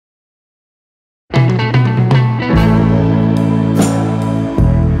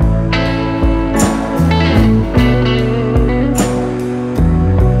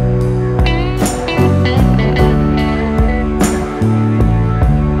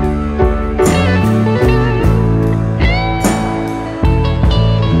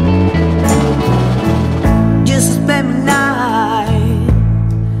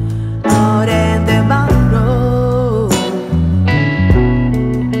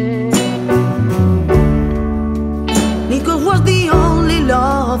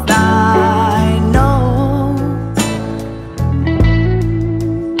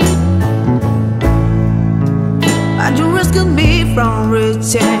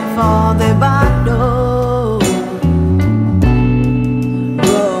for the battle,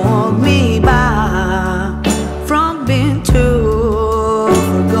 rolled me back from being too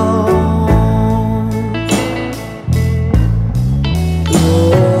forgone.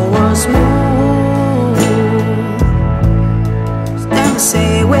 War was smooth, never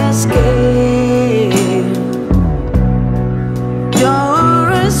say we're scared. You're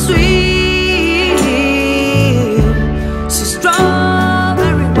a sweet, so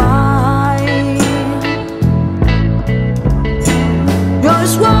strawberry wine. You're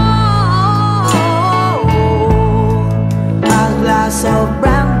swole, a glass of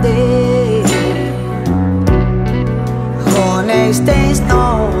brandy. Honey stays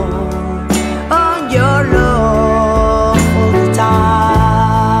on your love all the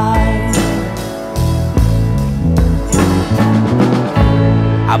time.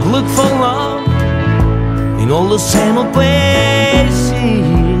 I've looked for love in all the same old places.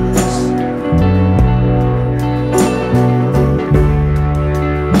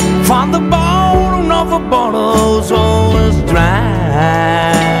 Found the bottom of a bottle's always dry.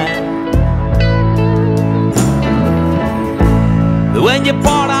 But when you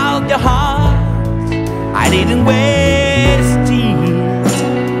poured out your heart, I didn't waste it.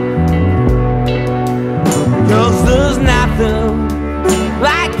 'Cause there's nothing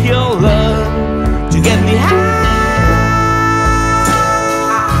like your love to get me high.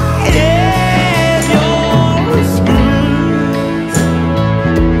 Yeah, you're smooth,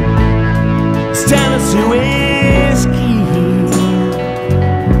 it's Tennessee whiskey.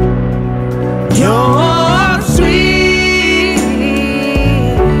 You're sweet,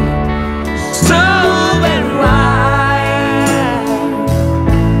 strawberry wine.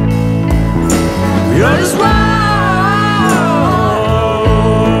 You're just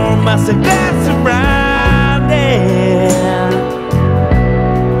a glass of brandy,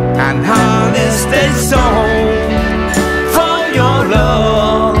 and honey stays on for your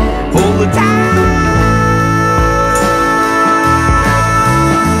love all the time.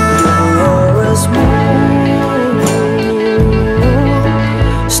 You're a smooth,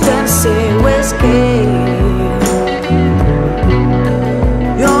 Tennessee whiskey.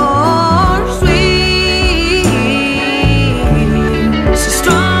 You're sweet, so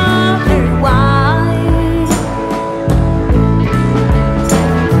strawberry wine.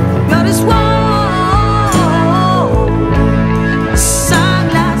 You're this wall,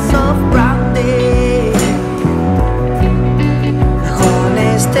 sunglass of brandy.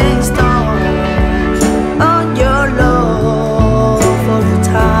 Honey stays on your love all the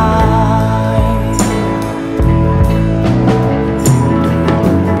time.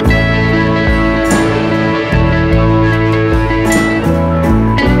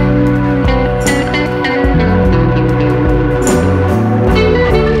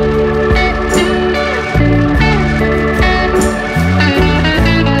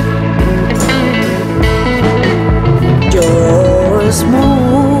 You're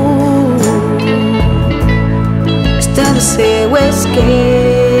smooth, Tennessee whiskey.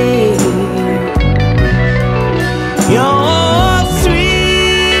 You're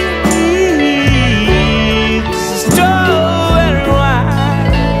sweet, strawberry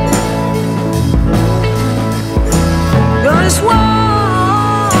wine. You're this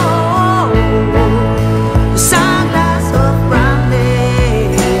wall, sunglass of brandy.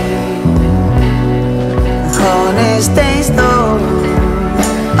 Honey stays on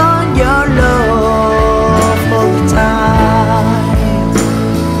your love all the time.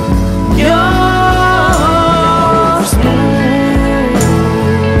 You're smooth,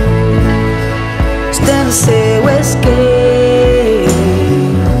 Tennessee whiskey.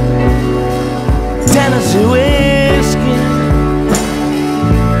 Tennessee whiskey.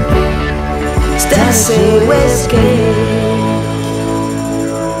 Tennessee whiskey.